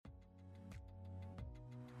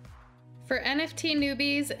For NFT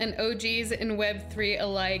newbies and OGs in Web3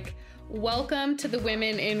 alike, welcome to the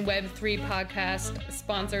Women in Web3 podcast,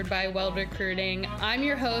 sponsored by Weld Recruiting. I'm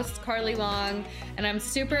your host, Carly Long, and I'm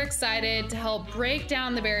super excited to help break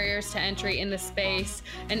down the barriers to entry in the space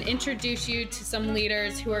and introduce you to some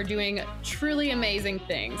leaders who are doing truly amazing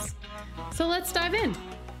things. So let's dive in.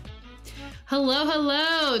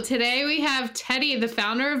 Hello. Today we have Teddy, the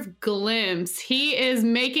founder of Glimpse. He is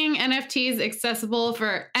making NFTs accessible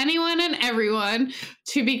for anyone and everyone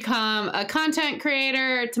to become a content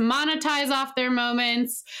creator, to monetize off their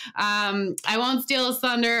moments. I won't steal his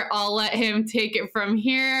thunder. I'll let him take it from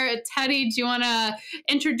here. Teddy, do you want to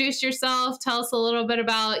introduce yourself? Tell us a little bit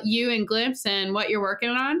about you and Glimpse and what you're working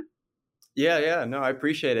on. Yeah. No, I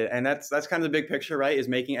appreciate it. And that's kind of the big picture, right? Is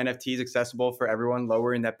making NFTs accessible for everyone,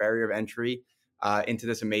 lowering that barrier of entry into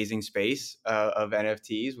this amazing space of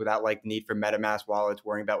NFTs without like the need for MetaMask wallets,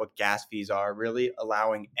 worrying about what gas fees are, really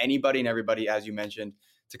allowing anybody and everybody, as you mentioned,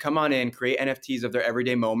 to come on in, create NFTs of their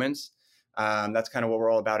everyday moments. That's kind of what we're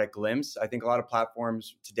all about at Glimpse. I think a lot of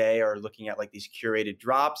platforms today are looking at like these curated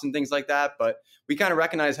drops and things like that, but we kind of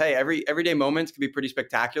recognize, hey, everyday moments can be pretty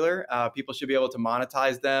spectacular. People should be able to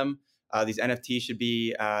monetize them. These NFTs should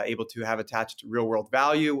be able to have attached real world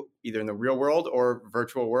value, either in the real world or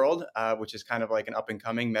virtual world, which is kind of like an up and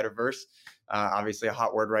coming metaverse, obviously a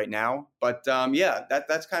hot word right now. But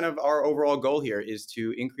that's kind of our overall goal here, is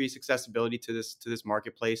to increase accessibility to this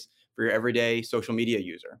marketplace for your everyday social media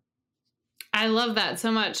user. I love that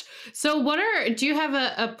so much. So do you have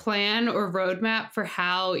a plan or roadmap for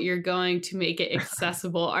how you're going to make it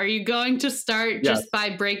accessible? Are you going to start just by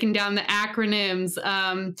breaking down the acronyms?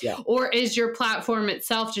 Or is your platform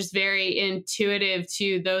itself just very intuitive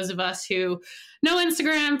to those of us who know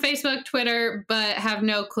Instagram, Facebook, Twitter, but have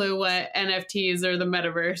no clue what NFTs or the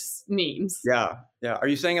metaverse means? Yeah. Are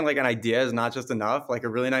you saying like an idea is not just enough? Like a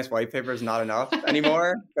really nice white paper is not enough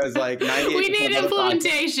anymore? Because like 98% we need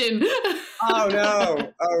implementation. Oh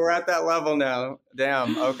no! Oh, we're at that level now.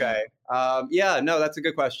 Damn. Okay. No, that's a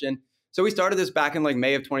good question. So we started this back in like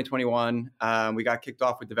May of 2021. We got kicked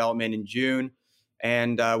off with development in June,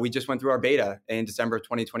 and we just went through our beta in December of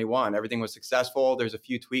 2021. Everything was successful. There's a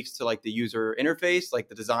few tweaks to like the user interface, like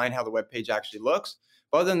the design, how the web page actually looks.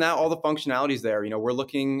 But other than that, all the functionalities there. We're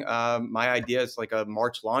looking. My idea is like a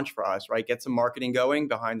March launch for us, right? Get some marketing going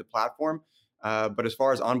behind the platform. But as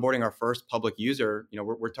far as onboarding our first public user,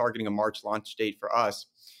 we're targeting a March launch date for us.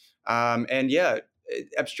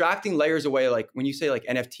 Abstracting layers away, like when you say like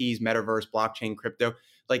NFTs, metaverse, blockchain, crypto,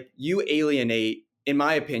 like you alienate, in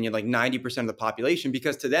my opinion, like 90% of the population,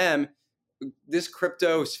 because to them, this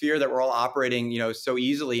crypto sphere that we're all operating, so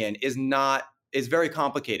easily in is very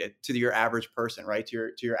complicated to your average person, right?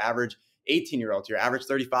 To your average 18-year-old, to your average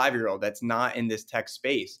 35-year-old that's not in this tech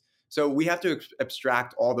space. So we have to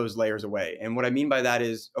abstract all those layers away. And what I mean by that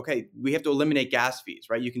is, okay, we have to eliminate gas fees,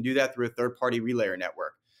 right? You can do that through a third-party relayer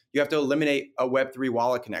network. You have to eliminate a Web3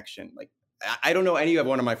 wallet connection. Like, I don't know any of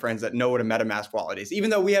one of my friends that know what a MetaMask wallet is,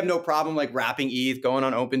 even though we have no problem like wrapping ETH, going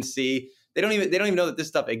on OpenSea. They don't even know that this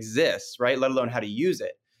stuff exists, right? Let alone how to use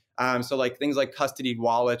it. So like things like custodied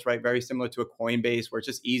wallets, right? Very similar to a Coinbase, where it's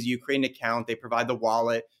just easy. You create an account, they provide the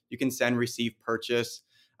wallet, you can send, receive, purchase.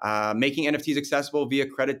 Making NFTs accessible via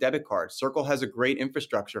credit debit card. Circle has a great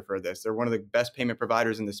infrastructure for this. They're one of the best payment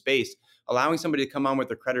providers in the space, allowing somebody to come on with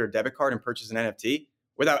their credit or debit card and purchase an NFT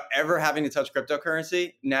without ever having to touch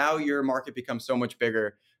cryptocurrency. Now your market becomes so much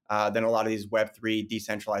bigger than a lot of these Web3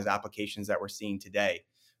 decentralized applications that we're seeing today.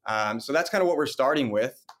 So that's kind of what we're starting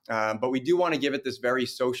with. But we do want to give it this very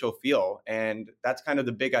social feel. And that's kind of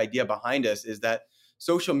the big idea behind us, is that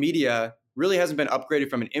social media really hasn't been upgraded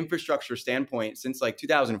from an infrastructure standpoint since like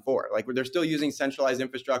 2004. Like they're still using centralized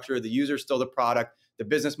infrastructure. The user's still the product. The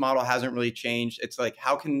business model hasn't really changed. It's like,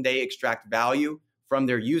 how can they extract value from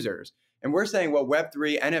their users? And we're saying, well,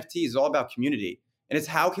 Web3 NFTs is all about community. And it's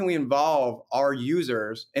how can we involve our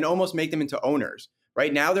users and almost make them into owners?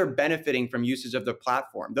 Right now, they're benefiting from usage of the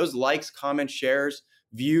platform. Those likes, comments, shares,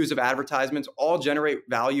 views of advertisements all generate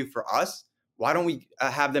value for us. Why don't we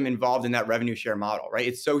have them involved in that revenue share model, right?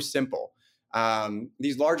 It's so simple.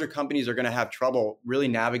 These larger companies are going to have trouble really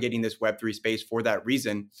navigating this Web3 space for that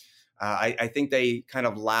reason. I think they kind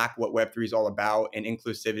of lack what Web3 is all about, and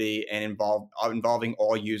inclusivity and involving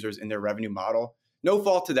all users in their revenue model. No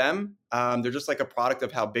fault to them. They're just like a product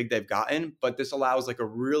of how big they've gotten. But this allows like a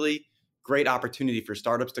really great opportunity for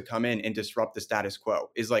startups to come in and disrupt the status quo,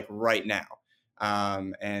 is like right now.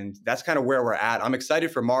 And that's kind of where we're at. I'm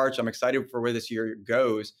excited for March. I'm excited for where this year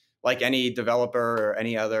goes. Like any developer or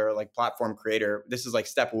any other like platform creator, this is like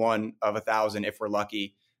step one of 1,000 if we're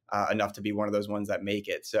lucky. enough to be one of those ones that make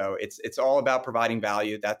it. So it's all about providing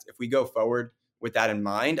value. That's if we go forward with that in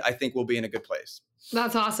mind, I think we'll be in a good place.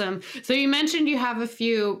 That's awesome. So you mentioned you have a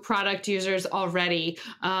few product users already.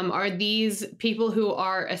 Are these people who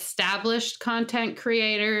are established content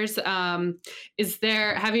creators? Have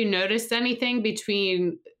you noticed anything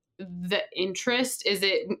between the interest? Is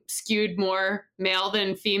it skewed more male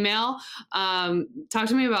than female? Talk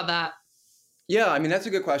to me about that. Yeah, I mean, that's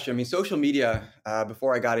a good question. I mean, social media,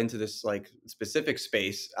 before I got into this like specific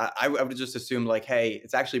space, I would just assume like, hey,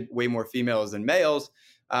 it's actually way more females than males.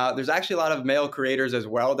 There's actually a lot of male creators as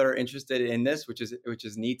well that are interested in this, which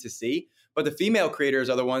is neat to see. But the female creators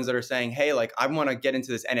are the ones that are saying, hey, like I want to get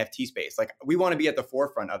into this NFT space. Like we want to be at the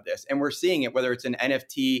forefront of this. And we're seeing it, whether it's an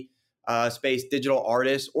NFT space, digital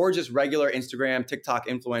artists, or just regular Instagram, TikTok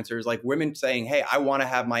influencers, like women saying, hey, I want to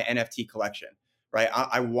have my NFT collection, right?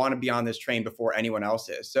 I want to be on this train before anyone else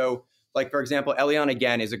is. So like, for example, Eliana,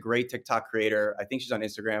 again, is a great TikTok creator. I think she's on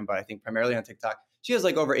Instagram, but I think primarily on TikTok. She has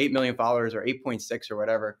like over 8 million followers or 8.6 or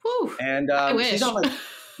whatever. Whew, and I wish. she's on like,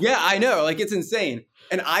 yeah, I know. Like it's insane.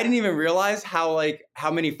 And I didn't even realize how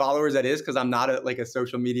many followers that is because I'm not a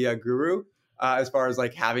social media guru as far as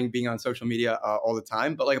like being on social media all the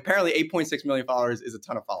time. But like apparently 8.6 million followers is a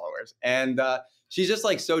ton of followers. And she's just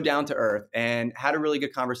like so down to earth and had a really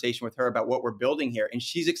good conversation with her about what we're building here. And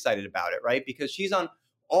she's excited about it, right? Because she's on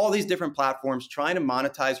all these different platforms trying to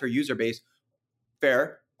monetize her user base.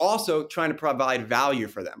 Fair. Also trying to provide value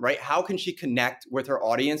for them, right? How can she connect with her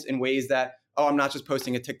audience in ways that, oh, I'm not just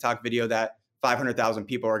posting a TikTok video that 500,000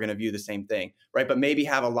 people are going to view the same thing, right? But maybe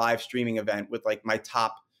have a live streaming event with like my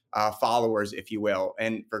top followers, if you will.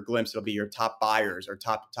 And for Glimpse, it'll be your top buyers or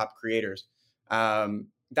top creators.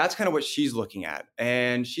 That's kind of what she's looking at.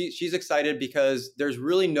 And she's excited because there's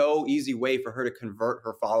really no easy way for her to convert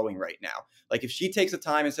her following right now. Like if she takes the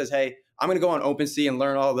time and says, hey, I'm going to go on OpenSea and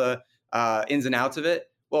learn all the ins and outs of it.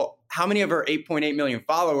 Well, how many of her 8.8 million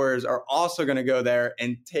followers are also going to go there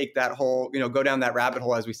and take that whole, go down that rabbit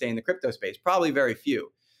hole, as we say in the crypto space? Probably very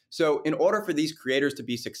few. So in order for these creators to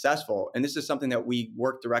be successful, and this is something that we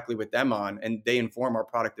work directly with them on, and they inform our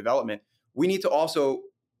product development, we need to also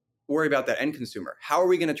worry about that end consumer. How are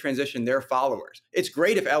we going to transition their followers? It's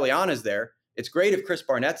great if Eliana's there. It's great if Chris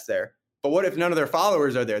Barnett's there. But what if none of their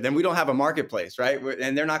followers are there? Then we don't have a marketplace, right?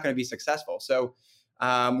 And they're not going to be successful. So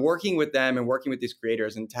working with them and working with these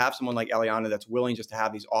creators, and to have someone like Eliana that's willing just to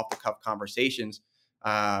have these off-the-cuff conversations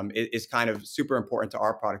is kind of super important to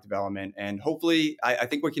our product development. And hopefully, I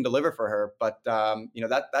think we can deliver for her. But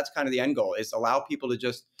that's kind of the end goal, is allow people to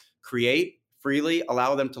just create freely,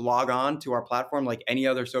 allow them to log on to our platform like any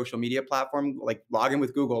other social media platform, like log in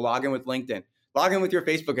with Google, log in with LinkedIn, log in with your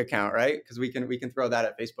Facebook account, right? Because we can throw that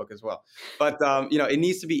at Facebook as well. But it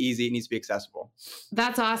needs to be easy. It needs to be accessible.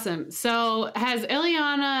 That's awesome. So has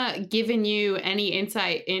Eliana given you any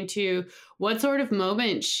insight into what sort of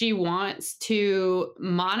moment she wants to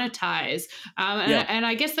monetize? And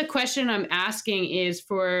I guess the question I'm asking is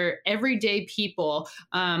for everyday people.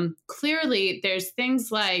 Clearly, there's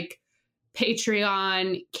things like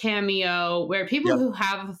Patreon, Cameo, where people who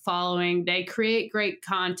have a following, they create great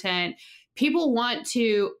content. People want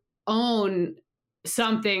to own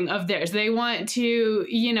something of theirs. They want to,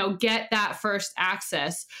 get that first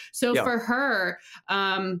access. So for her,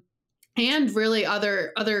 and really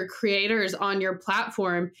other creators on your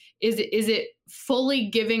platform, is it fully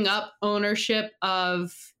giving up ownership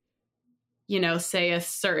of, say a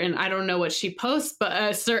certain, I don't know what she posts, but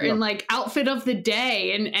a certain like outfit of the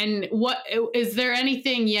day, and what is there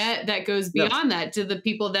anything yet that goes beyond that? Do the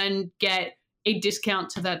people then get a discount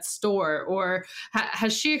to that store, or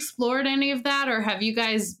has she explored any of that, or have you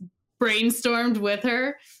guys brainstormed with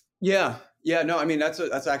her? Yeah, no, I mean, that's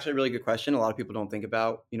actually a really good question. A lot of people don't think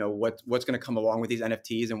about, what's going to come along with these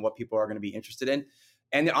NFTs and what people are going to be interested in.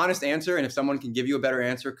 And the honest answer, and if someone can give you a better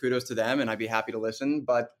answer, kudos to them, and I'd be happy to listen.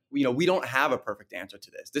 But, we don't have a perfect answer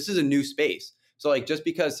to this. This is a new space. So like, just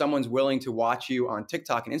because someone's willing to watch you on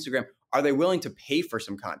TikTok and Instagram, are they willing to pay for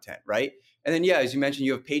some content, right? And then, as you mentioned,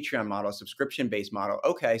 you have Patreon model, subscription-based model.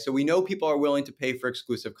 Okay, so we know people are willing to pay for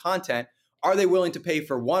exclusive content. Are they willing to pay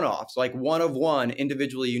for one-offs, like one-of-one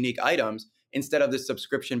individually unique items, instead of this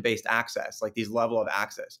subscription-based access, like these level of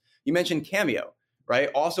access? You mentioned Cameo, right?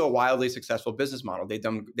 Also a wildly successful business model. They've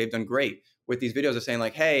done great with these videos of saying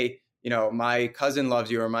like, hey, my cousin loves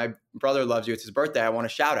you or my brother loves you. It's his birthday. I want a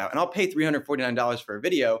shout out. And I'll pay $349 for a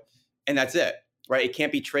video. And that's it, right? It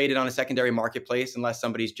can't be traded on a secondary marketplace unless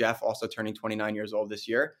somebody's Jeff, also turning 29 years old this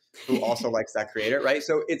year, who also likes that creator, right?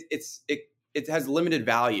 So it has limited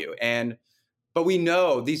value. And But we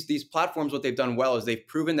know these platforms, what they've done well is they've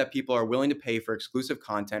proven that people are willing to pay for exclusive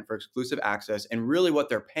content, for exclusive access. And really what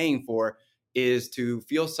they're paying for is to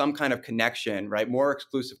feel some kind of connection, right? More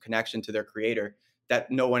exclusive connection to their creator that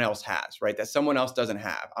no one else has, right? That someone else doesn't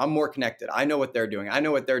have. I'm more connected. I know what they're doing. I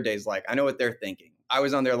know what their day's like. I know what they're thinking. I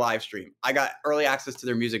was on their live stream. I got early access to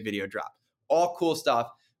their music video drop. All cool stuff.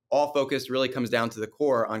 All focus really comes down to the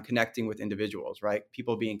core on connecting with individuals, right?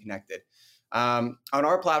 People being connected. On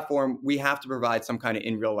our platform, we have to provide some kind of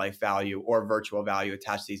in real life value or virtual value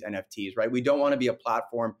attached to these NFTs, right? We don't want to be a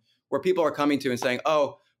platform where people are coming to and saying,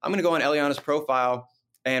 oh, I'm going to go on Eliana's profile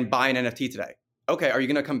and buy an NFT today. Okay, are you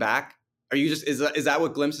going to come back? Are you just, is that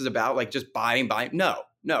what Glimpse is about? Like just buying?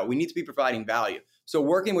 No, we need to be providing value. So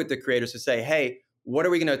working with the creators to say, hey, what are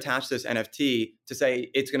we going to attach this NFT to say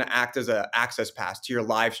it's going to act as an access pass to your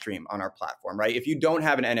live stream on our platform, right? If you don't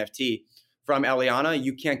have an NFT from Eliana,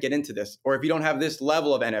 you can't get into this. Or if you don't have this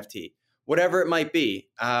level of NFT, whatever it might be.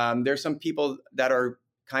 There's some people that are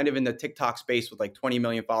kind of in the TikTok space with like 20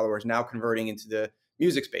 million followers now converting into the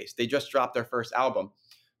music space. They just dropped their first album.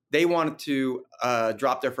 They wanted to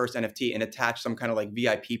drop their first NFT and attach some kind of like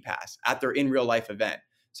VIP pass at their in real life event.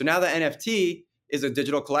 So now the NFT is a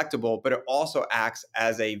digital collectible, but it also acts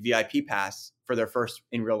as a VIP pass for their first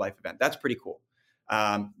in real life event. That's pretty cool.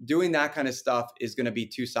 Doing that kind of stuff is going to be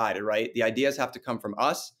two-sided, right? The ideas have to come from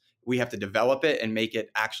us. We have to develop it and make it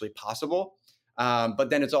actually possible. But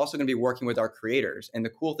then it's also going to be working with our creators. And the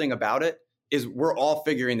cool thing about it is we're all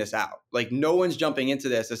figuring this out. Like no one's jumping into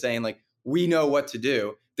this and saying like, we know what to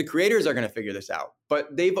do. The creators are going to figure this out.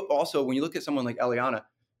 But they've also, when you look at someone like Eliana,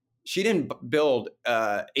 she didn't build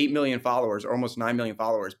 8 million followers or almost 9 million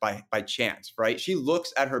followers by chance, right? She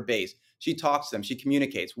looks at her base. She talks to them. She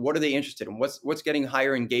communicates. What are they interested in? What's getting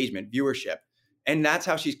higher engagement, viewership? And that's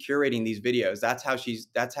how she's curating these videos. That's how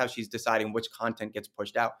she's deciding which content gets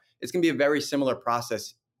pushed out. It's going to be a very similar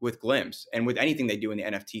process with Glimpse and with anything they do in the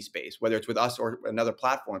NFT space, whether it's with us or another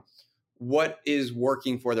platform. What is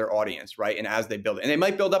working for their audience, right? And as they build it, and they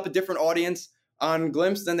might build up a different audience on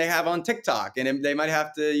Glimpse than they have on TikTok, and they might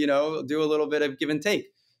have to, do a little bit of give and take.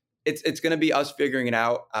 It's going to be us figuring it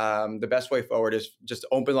out. The best way forward is just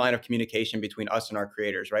open line of communication between us and our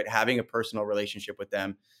creators, right? Having a personal relationship with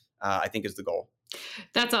them, I think is the goal.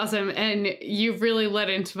 That's awesome. And you've really led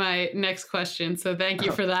into my next question. So thank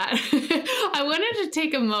you for that. I wanted to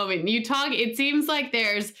take a moment. It seems like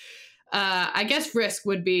there's, I guess risk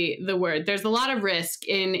would be the word. There's a lot of risk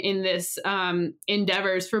in this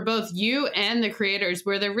endeavors for both you and the creators,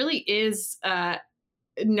 where there really is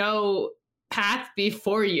no path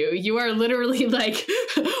before you. You are literally like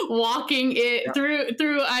walking it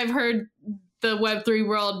through. I've heard the Web3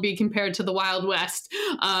 world be compared to the Wild West.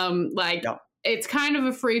 It's kind of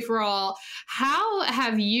a free for all. How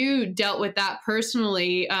have you dealt with that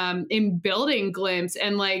personally in building Glimpse?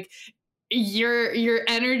 And like your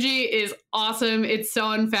energy is awesome. It's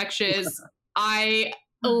so infectious. I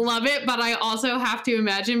love it, but I also have to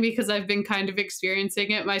imagine, because I've been kind of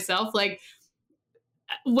experiencing it myself, like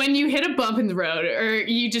when you hit a bump in the road, or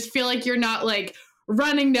you just feel like you're not like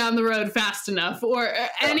running down the road fast enough, or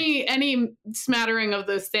any smattering of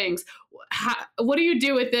those things. What do you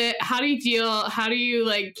do with it? How do you deal? How do you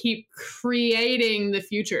like keep creating the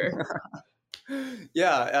future?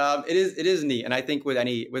 It is neat. And I think with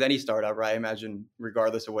any startup, right, I imagine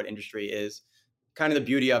regardless of what industry is, kind of the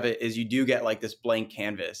beauty of it is you do get like this blank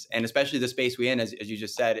canvas. And especially the space we in, as you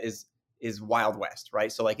just said, is Wild West,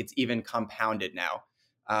 right? So like it's even compounded now.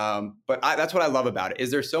 But that's what I love about it,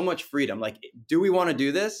 is there's so much freedom. Like, do we want to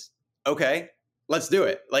do this? Okay, let's do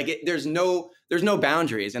it. Like there's no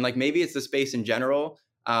boundaries. And like, maybe it's the space in general.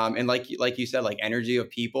 And like you said, like energy of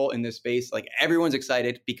people in this space, like everyone's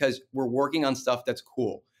excited because we're working on stuff that's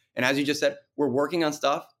cool. And as you just said, we're working on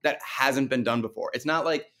stuff that hasn't been done before. It's not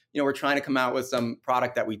like, we're trying to come out with some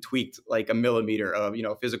product that we tweaked like a millimeter of,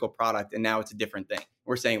 physical product, and now it's a different thing.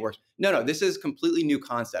 We're saying no, this is completely new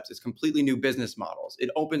concepts. It's completely new business models. It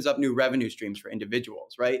opens up new revenue streams for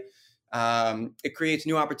individuals, right? It creates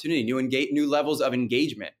new opportunity, new levels of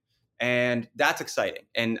engagement. And that's exciting.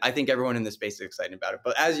 And I think everyone in this space is excited about it.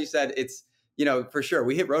 But as you said, it's, for sure,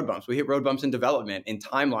 we hit road bumps. We hit road bumps in development, in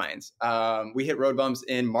timelines. We hit road bumps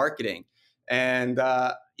in marketing. And,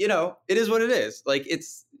 it is what it is. Like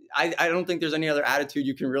I don't think there's any other attitude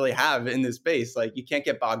you can really have in this space. Like you can't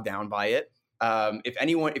get bogged down by it.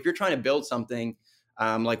 If you're trying to build something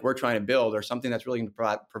like we're trying to build, or something that's really going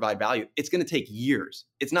to provide value, it's going to take years.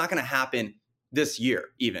 It's not going to happen this year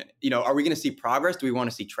even. Are we going to see progress? Do we want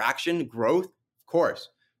to see traction, growth? Of course.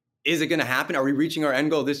 Is it going to happen? Are we reaching our end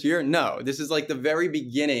goal this year? No. This is like the very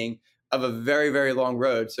beginning of a very, very long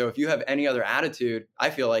road. So if you have any other attitude, I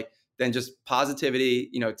feel like, than just positivity,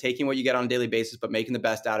 taking what you get on a daily basis, but making the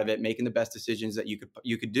best out of it, making the best decisions that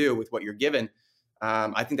you could do with what you're given.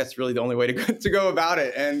 I think that's really the only way to go about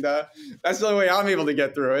it. And that's the only way I'm able to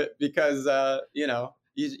get through it, because,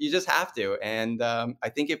 you just have to. And I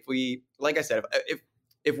think if we, like I said,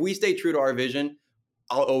 if we stay true to our vision,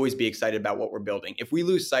 I'll always be excited about what we're building. If we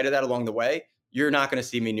lose sight of that along the way, you're not going to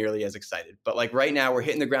see me nearly as excited. But like right now, we're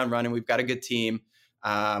hitting the ground running. We've got a good team.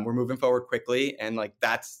 We're moving forward quickly. And like,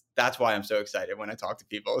 that's why I'm so excited when I talk to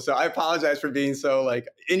people. So I apologize for being so like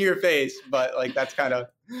in your face, but like, that's kind of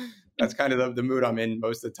the mood I'm in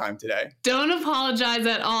most of the time today. Don't apologize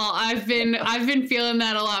at all. I've been feeling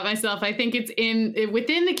that a lot myself. I think it's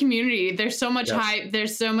within the community. There's so much hype.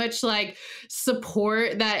 There's so much like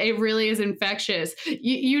support that it really is infectious.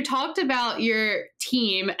 You talked about your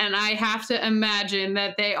team, and I have to imagine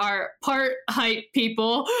that they are part hype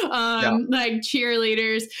people, like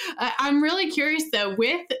cheerleaders. I'm really curious though,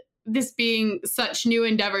 with this being such new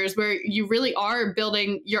endeavors where you really are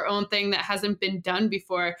building your own thing that hasn't been done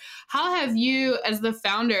before, how have you as the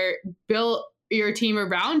founder built your team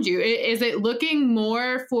around you? Is it looking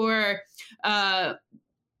more for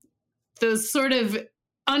those sort of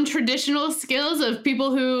untraditional skills of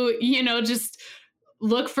people who, just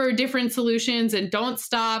look for different solutions and don't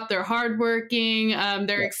stop? They're hardworking,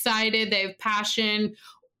 they're excited, they have passion,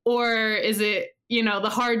 or is it, the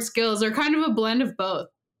hard skills, or kind of a blend of both?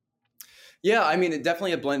 Yeah, I mean,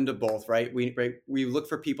 definitely a blend of both, right? We look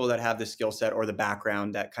for people that have the skill set or the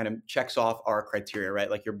background that kind of checks off our criteria, right?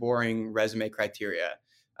 Like your boring resume criteria.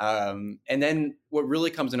 And then what really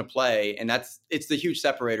comes into play, and it's the huge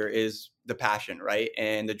separator, is the passion, right?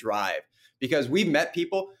 And the drive. Because we've met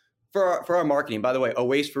people for our marketing. By the way,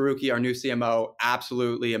 Awais Faruqi, our new CMO,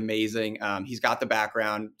 absolutely amazing. He's got the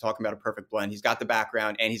background, talking about a perfect blend. He's got the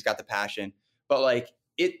background and he's got the passion. But like,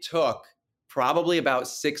 it took probably about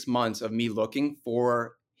 6 months of me looking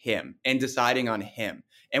for him and deciding on him.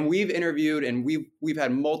 And we've interviewed and we've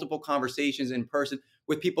had multiple conversations in person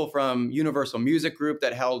with people from Universal Music Group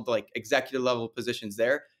that held like executive level positions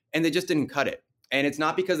there, and they just didn't cut it. And it's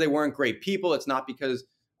not because they weren't great people. It's not because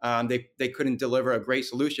they couldn't deliver a great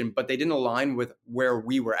solution, but they didn't align with where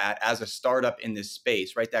we were at as a startup in this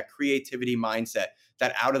space, right? That creativity mindset,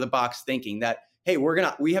 that out of the box thinking, that hey,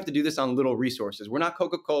 we have to do this on little resources. We're not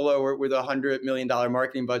Coca-Cola or with $100 million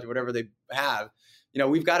marketing budget, whatever they have.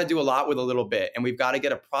 We've got to do a lot with a little bit, and we've got to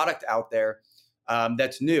get a product out there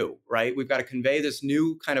that's new, right? We've got to convey this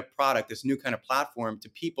new kind of product, this new kind of platform to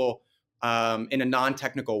people in a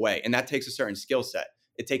non-technical way. And that takes a certain skill set.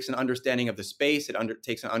 It takes an understanding of the space. It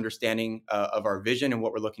takes an understanding of our vision and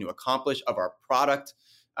what we're looking to accomplish, of our product.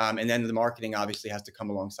 And then the marketing obviously has to come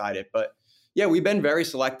alongside it. But yeah, we've been very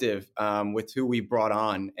selective with who we brought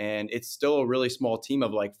on, and it's still a really small team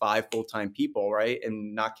of like 5 full-time people, right?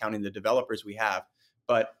 And not counting the developers we have.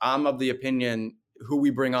 But I'm of the opinion who we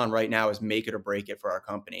bring on right now is make it or break it for our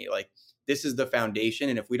company. Like, this is the foundation,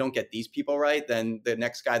 and if we don't get these people right, then the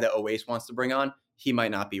next guy that Awais wants to bring on, he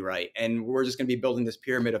might not be right. And we're just going to be building this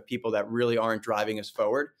pyramid of people that really aren't driving us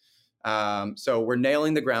forward. So we're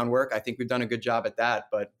nailing the groundwork. I think we've done a good job at that,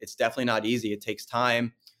 but it's definitely not easy. It takes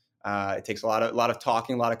time. It takes a lot of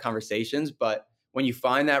talking, a lot of conversations, but when you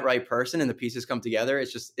find that right person and the pieces come together,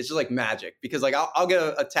 it's just like magic. Because like I'll get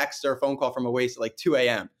a text or a phone call from Awais at like 2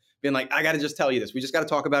 a.m. being like, I got to just tell you this. We just got to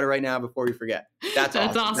talk about it right now before we forget. That's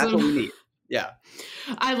awesome. That's what we need. Yeah.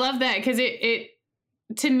 I love that, because it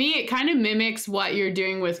to me, it kind of mimics what you're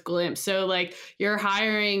doing with Glimpse. So like, you're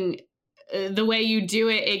hiring, the way you do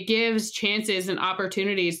it, it gives chances and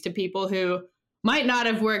opportunities to people who might not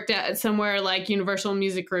have worked at somewhere like Universal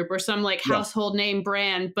Music Group or some like household name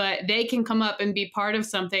brand, but they can come up and be part of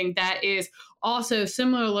something that is also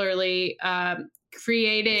similarly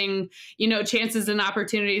creating, chances and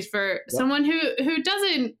opportunities for someone who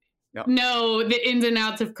doesn't know the ins and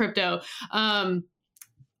outs of crypto.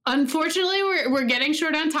 Unfortunately, we're getting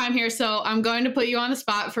short on time here, so I'm going to put you on the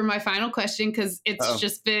spot for my final question, because it's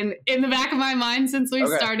just been in the back of my mind since we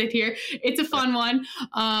started here. It's a fun one.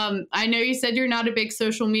 I know you said you're not a big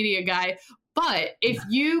social media guy, but if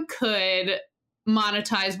you could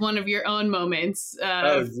monetize one of your own moments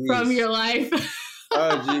from your life,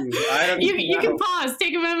 you can pause,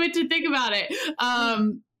 take a moment to think about it.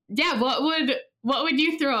 What would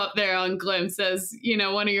you throw up there on Glimpse as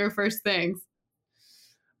one of your first things?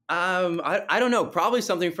 I don't know, probably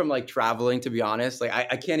something from like traveling, to be honest. Like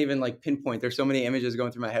I can't even like pinpoint. There's so many images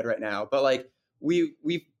going through my head right now, but like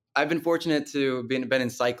I've been fortunate to been in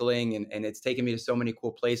cycling, and it's taken me to so many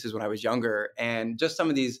cool places when I was younger. And just some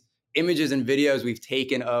of these images and videos we've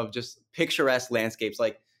taken of just picturesque landscapes,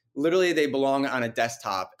 like literally they belong on a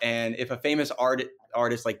desktop. And if a famous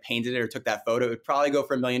artist like painted it or took that photo, it would probably go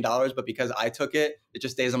for $1 million. But because I took it, it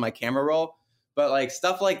just stays on my camera roll. But like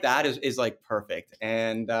stuff like that is like perfect.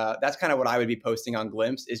 And that's kind of what I would be posting on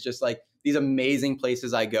Glimpse, is just like these amazing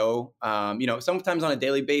places I go, sometimes on a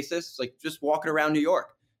daily basis, like just walking around New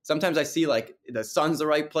York. Sometimes I see like the sun's the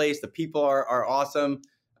right place. The people are awesome.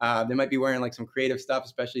 They might be wearing like some creative stuff,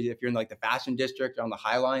 especially if you're in like the fashion district or on the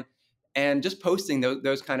High Line, and just posting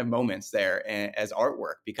those kind of moments there as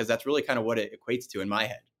artwork, because that's really kind of what it equates to in my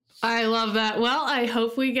head. I love that. Well, I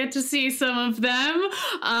hope we get to see some of them.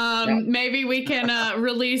 Maybe we can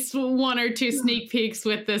release 1 or 2 sneak peeks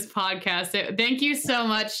with this podcast. Thank you so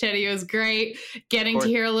much, Teddy. It was great getting to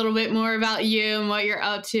hear a little bit more about you and what you're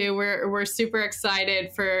up to. We're super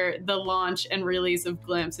excited for the launch and release of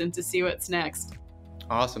Glimpse and to see what's next.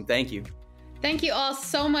 Awesome. Thank you. Thank you all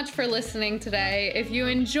so much for listening today. If you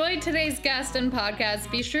enjoyed today's guest and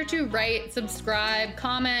podcast, be sure to rate, subscribe,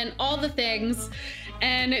 comment, all the things.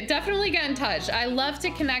 And definitely get in touch. I love to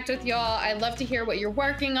connect with y'all. I love to hear what you're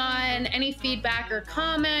working on, any feedback or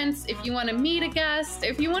comments. If you want to meet a guest,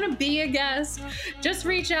 if you want to be a guest, just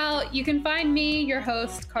reach out. You can find me, your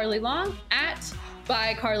host, Carly Long, at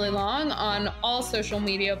by Carly Long on all social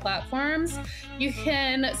media platforms. You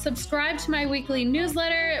can subscribe to my weekly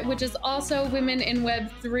newsletter, which is also Women in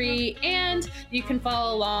Web3, and you can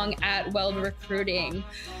follow along at Weld Recruiting.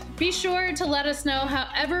 Be sure to let us know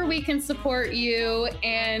however we can support you,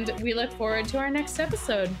 and we look forward to our next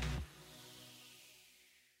episode.